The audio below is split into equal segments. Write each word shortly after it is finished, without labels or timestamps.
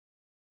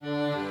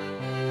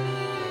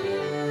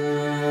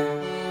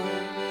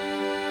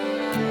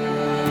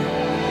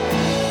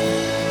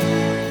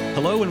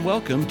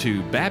welcome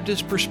to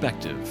Baptist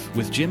Perspective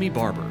with Jimmy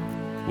Barber.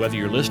 Whether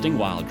you're listening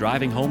while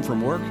driving home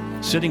from work,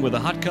 sitting with a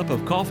hot cup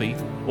of coffee,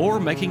 or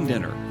making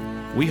dinner,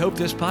 we hope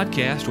this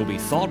podcast will be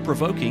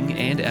thought-provoking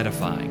and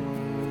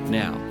edifying.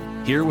 Now,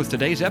 here with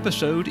today's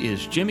episode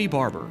is Jimmy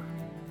Barber.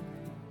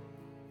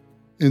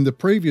 In the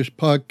previous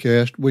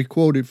podcast, we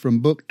quoted from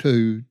Book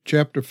 2,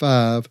 Chapter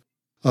 5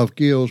 of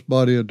Gill's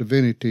Body of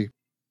Divinity,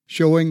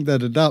 showing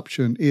that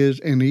adoption is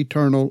an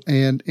eternal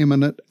and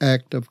imminent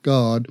act of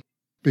God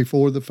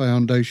before the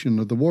foundation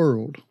of the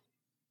world.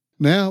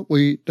 Now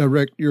we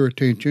direct your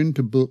attention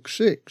to Book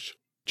 6,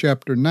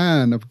 Chapter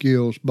 9 of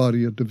Gill's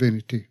Body of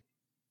Divinity.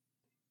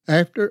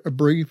 After a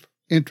brief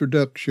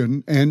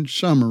introduction and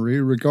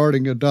summary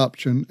regarding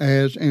adoption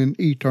as an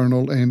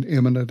eternal and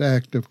imminent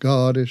act of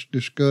God as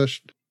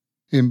discussed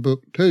in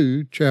Book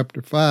 2,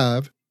 Chapter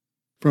 5,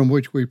 from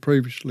which we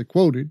previously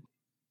quoted,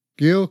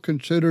 Gill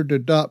considered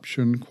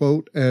adoption,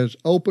 quote, as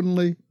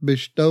openly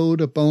bestowed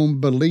upon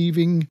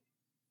believing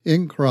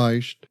in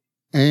Christ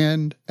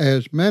and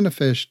as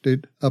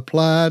manifested,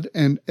 applied,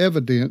 and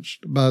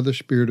evidenced by the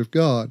Spirit of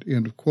God,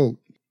 end of quote.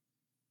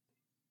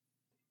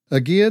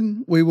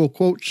 Again, we will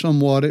quote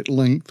somewhat at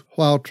length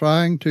while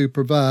trying to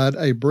provide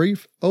a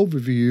brief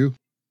overview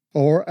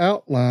or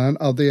outline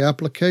of the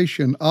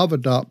application of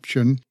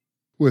adoption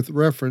with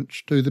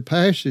reference to the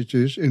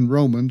passages in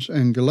Romans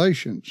and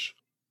Galatians.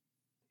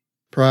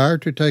 Prior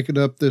to taking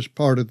up this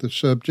part of the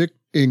subject,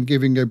 in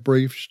giving a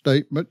brief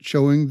statement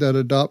showing that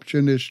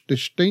adoption is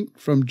distinct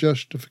from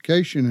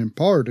justification and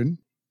pardon,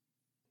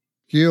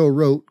 Gill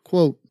wrote,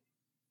 quote,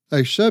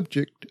 "A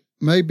subject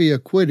may be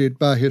acquitted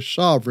by his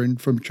sovereign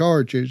from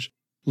charges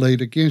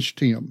laid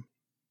against him,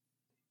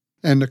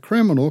 and a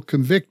criminal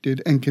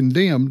convicted and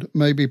condemned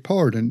may be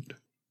pardoned,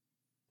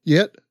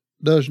 yet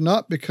does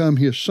not become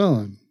his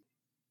son.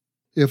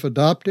 If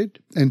adopted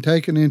and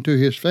taken into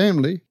his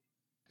family,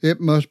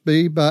 it must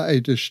be by a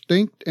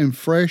distinct and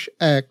fresh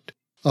act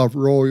of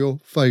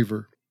royal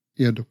favor,"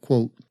 end of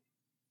quote.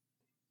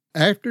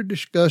 After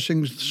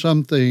discussing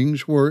some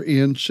things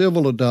wherein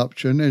civil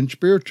adoption and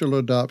spiritual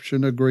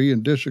adoption agree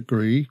and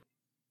disagree,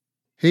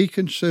 he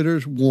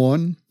considers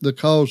 1. The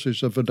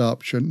causes of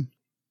adoption,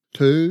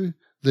 2.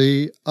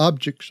 The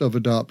objects of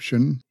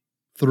adoption,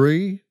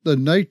 3. The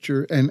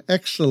nature and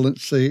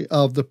excellency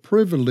of the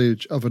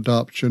privilege of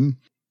adoption,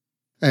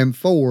 and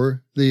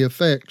 4. The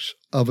effects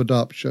of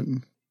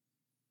adoption.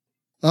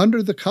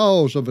 Under the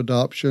cause of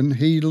adoption,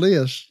 he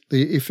lists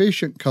the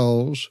efficient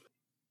cause,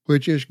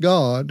 which is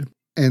God,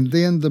 and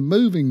then the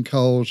moving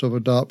cause of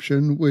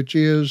adoption, which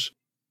is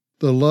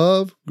the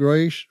love,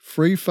 grace,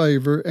 free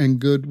favor,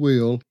 and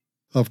goodwill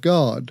of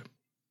God.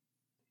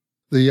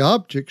 The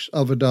objects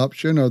of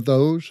adoption are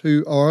those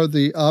who are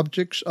the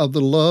objects of the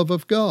love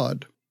of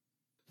God,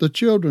 the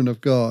children of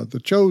God,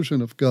 the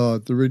chosen of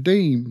God, the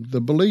redeemed,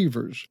 the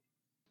believers,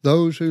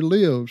 those who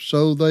live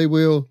so they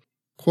will,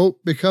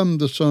 quote, become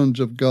the sons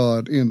of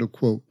God, end of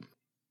quote.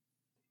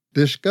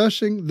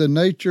 Discussing the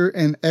nature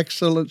and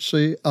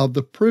excellency of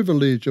the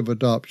privilege of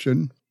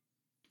adoption,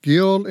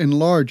 Gill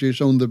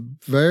enlarges on the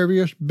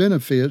various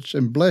benefits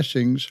and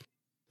blessings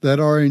that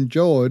are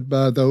enjoyed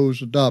by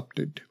those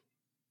adopted.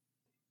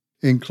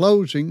 In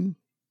closing,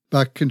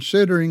 by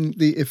considering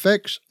the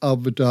effects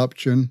of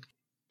adoption,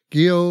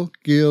 Gill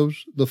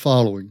gives the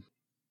following.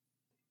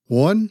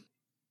 1.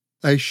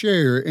 A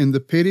share in the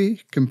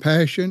pity,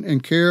 compassion,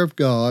 and care of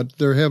God,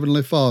 their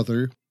heavenly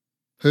Father,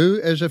 who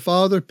as a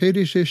father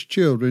pities his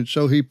children,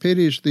 so he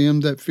pities them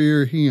that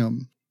fear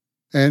him,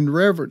 and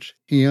reverence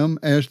him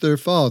as their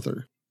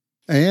Father,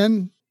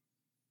 and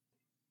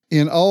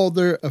in all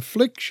their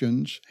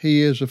afflictions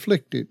he is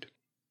afflicted,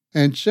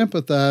 and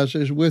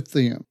sympathizes with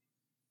them,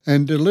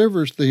 and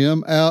delivers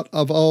them out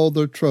of all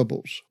their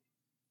troubles,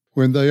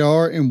 when they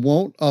are in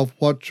want of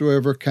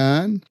whatsoever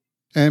kind,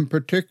 and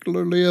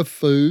particularly of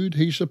food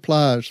he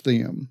supplies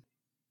them,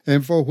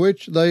 and for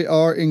which they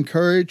are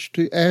encouraged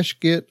to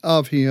ask it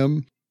of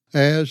him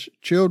as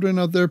children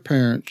of their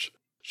parents,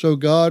 so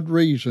God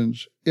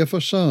reasons, if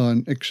a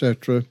son,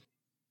 etc.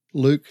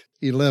 Luke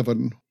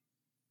 11,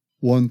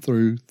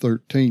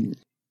 1-13.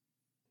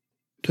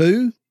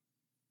 2.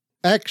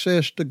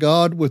 Access to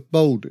God with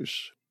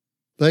boldness.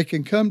 They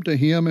can come to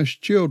him as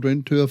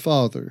children to a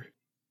father,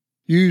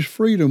 use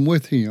freedom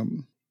with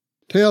him,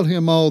 tell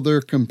him all their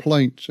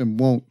complaints and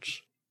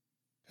wants,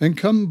 and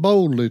come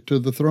boldly to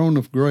the throne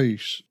of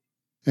grace,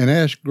 and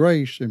ask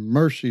grace and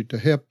mercy to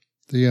help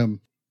them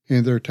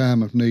in their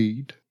time of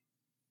need.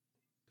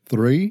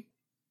 3.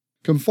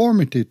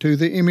 Conformity to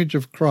the image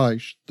of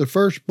Christ, the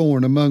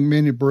firstborn among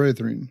many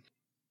brethren,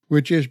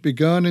 which is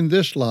begun in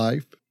this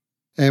life,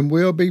 and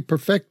will be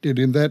perfected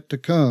in that to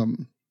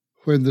come,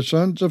 when the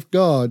sons of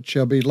God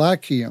shall be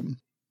like him,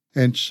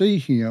 and see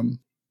him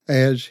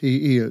as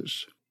he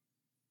is.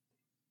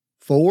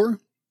 4.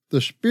 The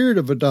Spirit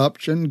of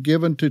adoption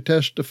given to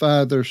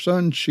testify their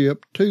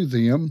sonship to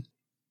them,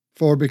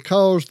 for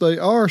because they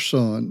are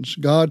sons,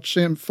 God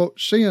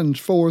sends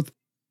forth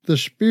the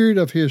Spirit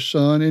of his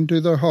Son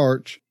into their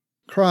hearts,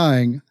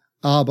 crying,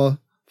 Abba,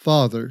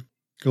 Father.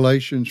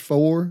 Galatians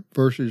 4,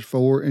 verses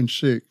 4 and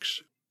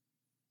 6.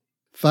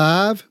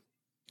 5.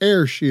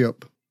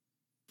 Heirship.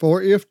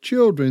 For if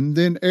children,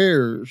 then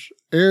heirs,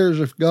 heirs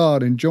of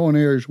God and joint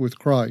heirs with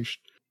Christ.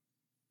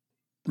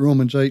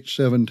 Romans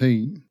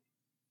 8:17.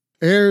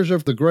 Heirs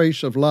of the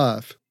grace of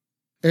life,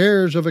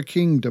 heirs of a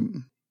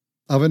kingdom,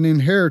 of an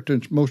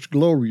inheritance most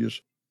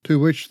glorious, to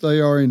which they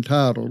are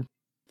entitled,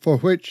 for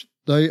which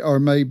they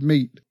are made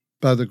meet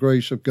by the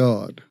grace of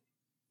God.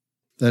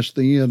 That's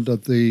the end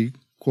of the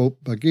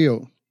quote by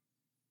Gill.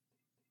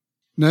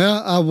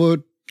 Now I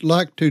would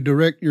like to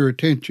direct your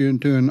attention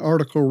to an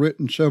article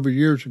written several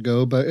years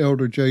ago by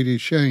Elder J.D.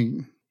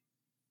 Shane.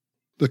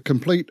 The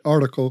complete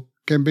article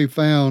can be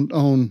found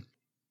on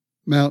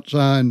Mount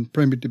Zion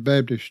Primitive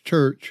Baptist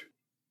Church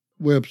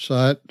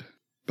website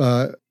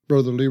by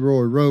Brother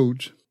Leroy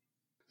Rhodes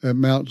at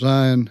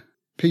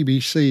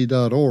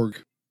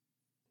mountzionpbc.org.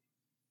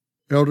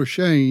 Elder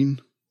Shane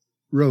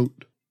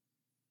wrote,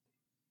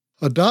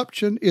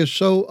 "Adoption is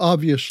so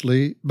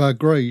obviously by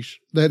grace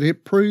that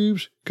it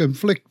proves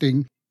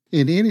conflicting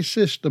in any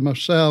system of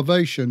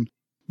salvation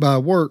by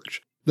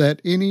works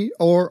that any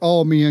or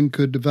all men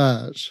could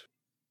devise.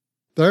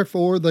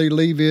 Therefore, they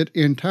leave it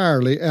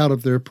entirely out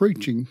of their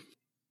preaching.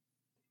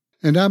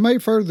 And I may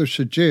further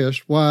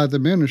suggest why the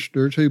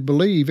ministers who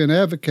believe and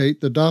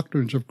advocate the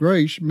doctrines of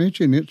grace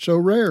mention it so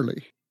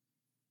rarely.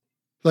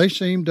 They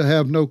seem to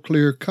have no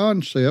clear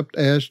concept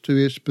as to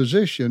its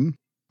position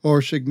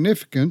or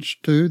significance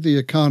to the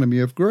economy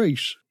of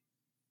grace.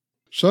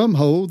 Some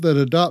hold that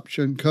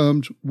adoption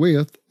comes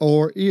with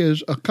or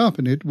is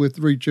accompanied with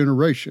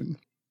regeneration,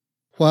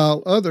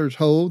 while others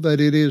hold that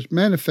it is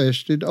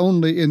manifested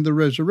only in the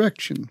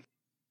resurrection.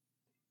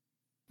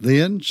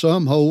 Then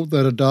some hold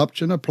that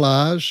adoption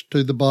applies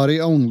to the body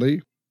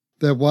only,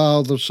 that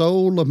while the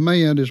soul of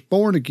man is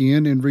born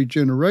again in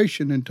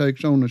regeneration and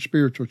takes on a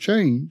spiritual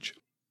change,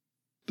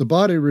 the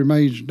body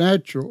remains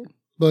natural,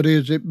 but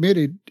is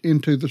admitted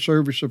into the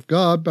service of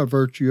God by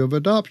virtue of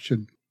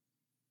adoption.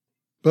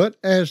 But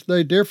as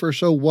they differ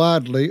so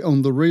widely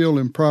on the real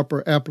and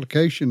proper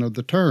application of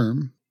the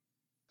term,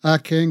 I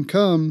can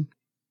come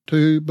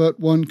to but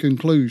one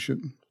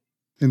conclusion,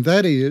 and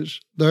that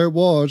is, there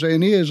was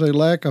and is a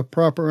lack of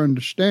proper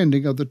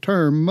understanding of the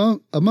term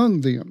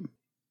among them.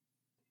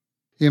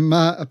 In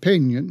my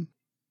opinion,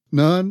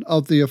 none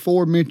of the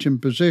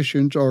aforementioned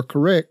positions are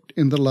correct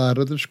in the light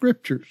of the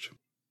Scriptures.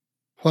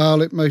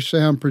 While it may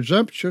sound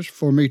presumptuous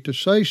for me to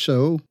say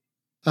so,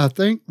 I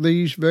think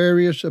these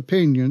various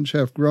opinions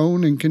have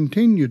grown and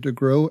continue to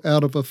grow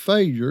out of a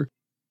failure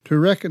to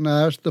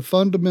recognize the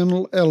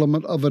fundamental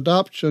element of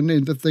adoption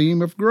in the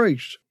theme of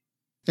grace,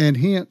 and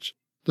hence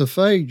the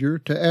failure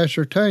to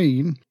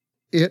ascertain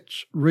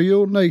its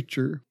real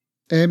nature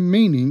and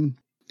meaning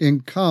in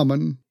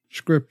common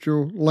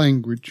scriptural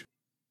language.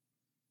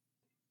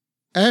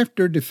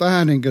 After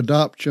defining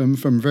adoption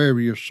from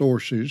various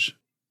sources,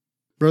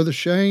 Brother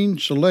Shane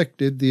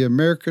selected the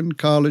American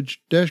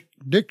College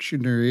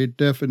Dictionary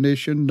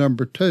definition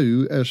number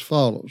 2 as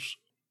follows: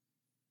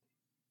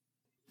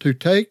 to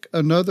take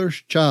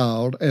another's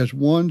child as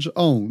one's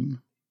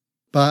own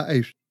by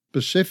a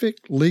specific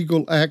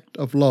legal act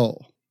of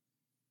law.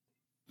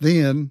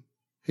 Then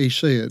he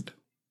said,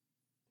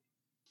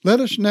 "Let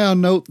us now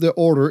note the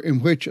order in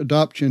which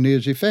adoption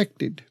is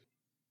effected.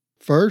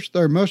 First,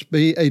 there must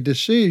be a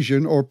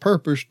decision or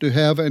purpose to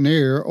have an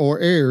heir or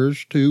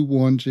heirs to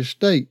one's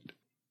estate.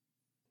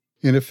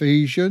 In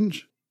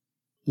Ephesians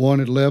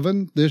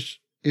 1:11, this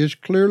is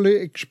clearly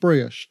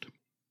expressed,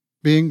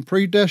 being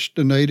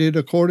predestinated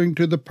according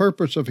to the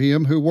purpose of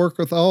him who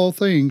worketh all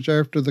things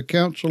after the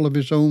counsel of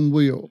his own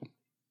will.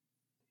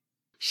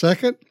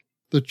 Second,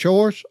 the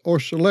choice or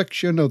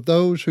selection of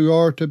those who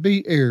are to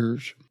be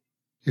heirs,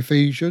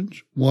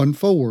 Ephesians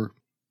 1:4,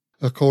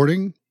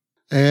 according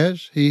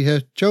as he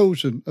hath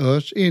chosen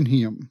us in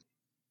him.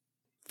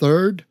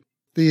 Third,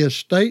 the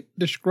estate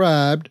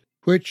described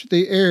which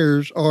the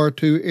heirs are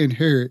to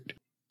inherit,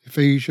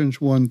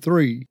 Ephesians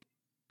 1:3,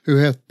 who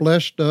hath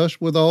blessed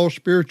us with all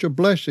spiritual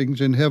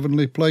blessings in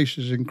heavenly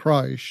places in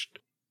Christ.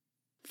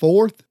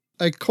 Fourth,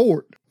 a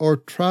court or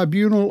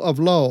tribunal of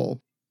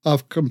law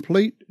of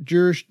complete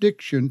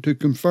jurisdiction to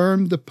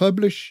confirm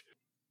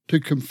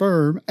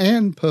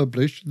and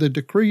publish the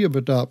decree of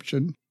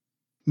adoption,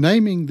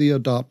 naming the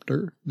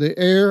adopter, the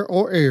heir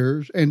or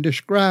heirs, and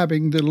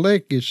describing the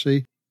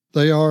legacy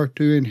they are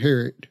to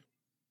inherit.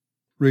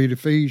 Read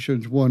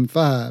Ephesians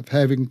 1:5,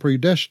 having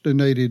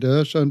predestinated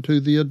us unto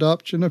the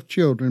adoption of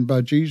children by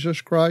Jesus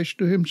Christ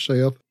to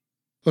himself,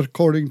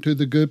 according to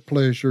the good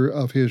pleasure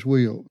of his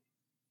will.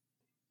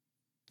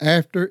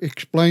 After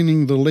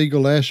explaining the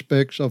legal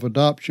aspects of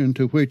adoption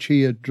to which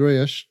he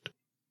addressed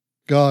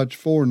God's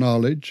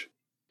foreknowledge,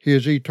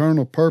 his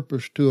eternal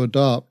purpose to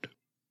adopt,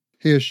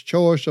 his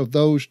choice of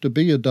those to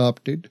be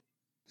adopted,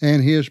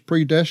 and his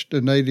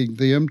predestinating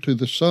them to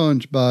the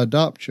sons by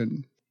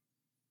adoption,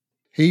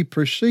 he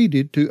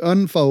proceeded to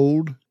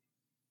unfold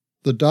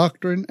the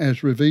doctrine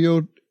as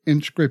revealed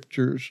in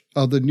Scriptures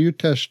of the New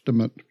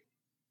Testament.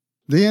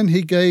 Then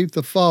he gave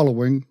the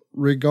following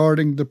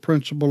regarding the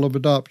principle of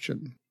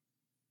adoption,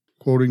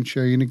 quoting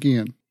Shane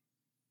again.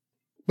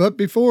 But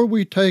before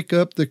we take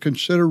up the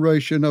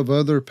consideration of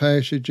other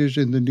passages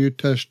in the New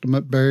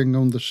Testament bearing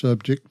on the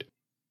subject,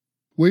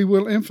 we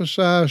will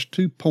emphasize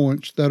 2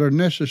 points that are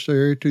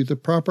necessary to the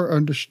proper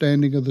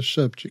understanding of the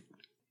subject.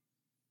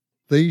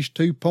 These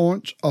 2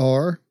 points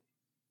are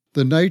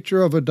the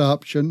nature of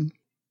adoption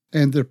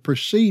and the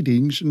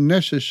proceedings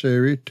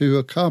necessary to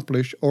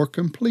accomplish or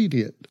complete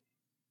it.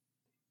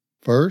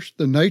 First,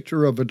 the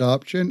nature of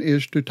adoption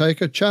is to take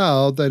a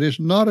child that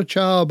is not a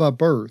child by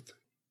birth,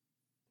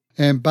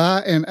 and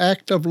by an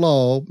act of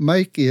law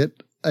make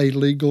it a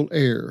legal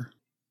heir.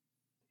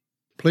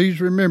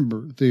 Please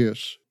remember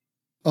this.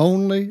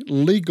 Only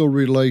legal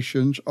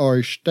relations are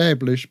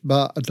established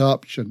by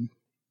adoption,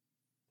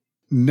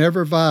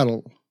 never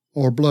vital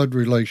or blood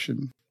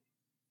relation.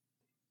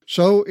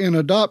 So in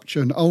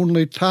adoption,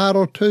 only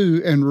title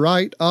to and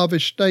right of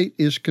estate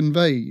is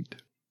conveyed.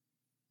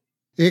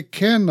 It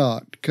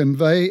cannot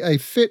convey a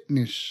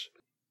fitness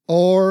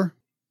or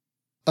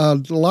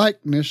a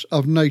likeness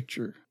of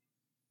nature.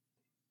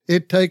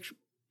 It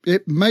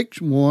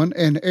makes one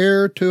an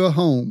heir to a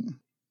home,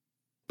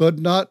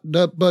 but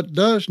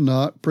does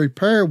not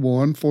prepare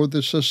one for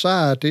the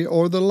society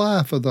or the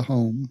life of the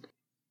home.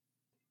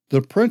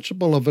 The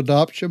principle of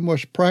adoption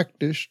was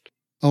practiced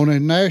on a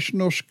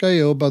national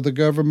scale by the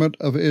government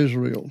of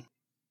Israel.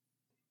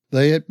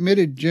 They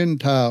admitted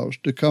Gentiles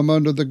to come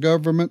under the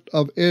government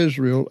of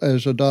Israel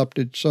as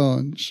adopted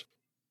sons.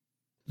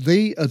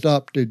 The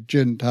adopted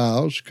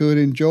Gentiles could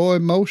enjoy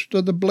most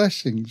of the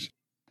blessings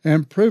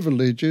and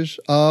privileges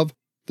of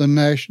the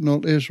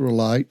national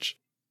Israelites,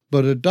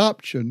 but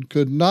adoption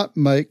could not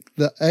make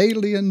the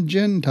alien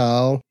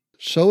Gentile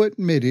so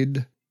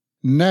admitted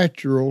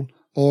natural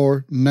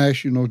or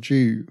national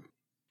Jews.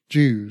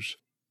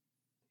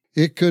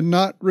 It could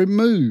not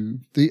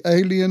remove the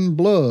alien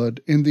blood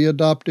in the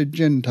adopted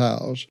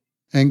Gentiles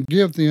and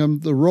give them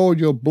the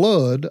royal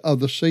blood of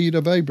the seed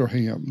of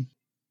Abraham.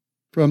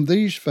 From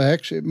these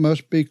facts, it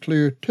must be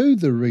clear to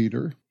the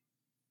reader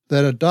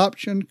that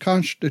adoption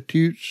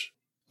constitutes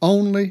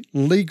only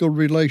legal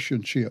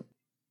relationship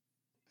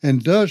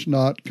and does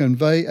not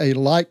convey a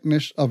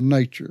likeness of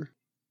nature.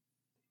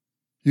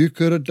 You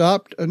could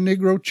adopt a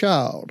Negro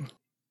child,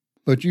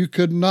 but you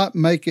could not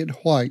make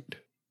it white.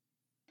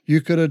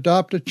 You could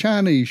adopt a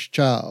Chinese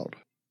child,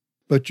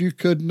 but you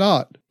could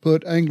not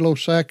put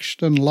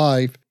Anglo-Saxon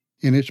life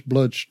in its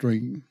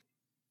bloodstream.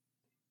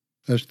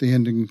 That's the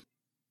ending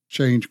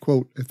change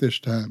quote at this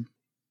time.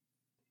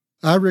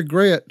 I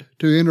regret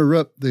to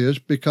interrupt this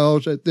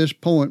because at this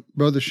point,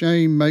 Brother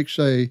Shane makes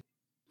a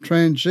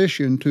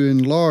transition to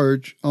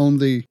enlarge on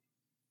the,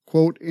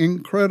 quote,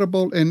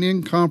 incredible and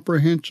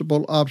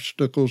incomprehensible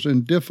obstacles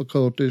and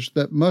difficulties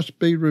that must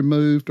be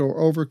removed or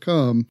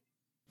overcome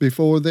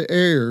before the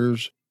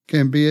heirs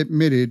can be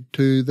admitted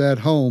to that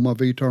home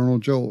of eternal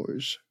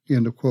joys,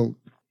 end of quote.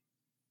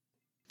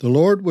 The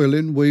Lord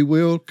willing, we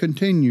will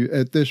continue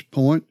at this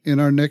point in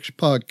our next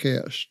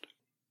podcast.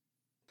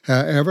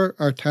 However,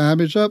 our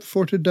time is up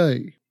for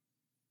today.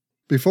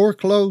 Before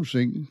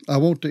closing, I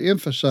want to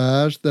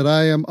emphasize that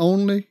I am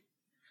only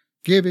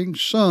giving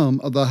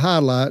some of the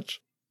highlights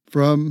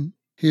from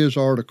his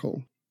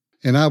article,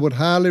 and I would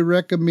highly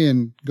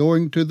recommend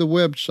going to the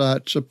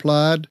website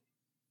supplied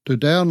to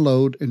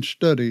download and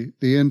study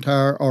the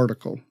entire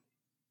article.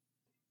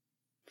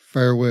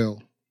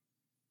 Farewell.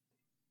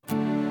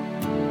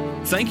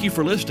 Thank you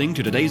for listening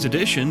to today's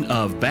edition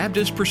of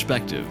Baptist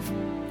Perspective.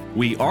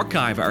 We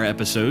archive our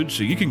episodes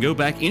so you can go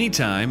back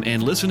anytime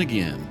and listen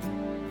again.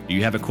 Do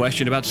you have a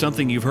question about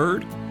something you've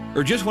heard,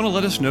 or just want to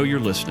let us know you're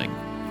listening?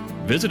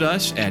 Visit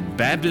us at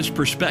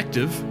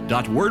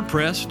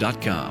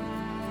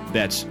baptistperspective.wordpress.com.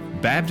 That's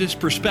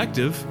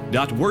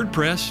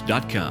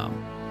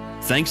baptistperspective.wordpress.com.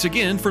 Thanks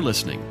again for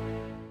listening.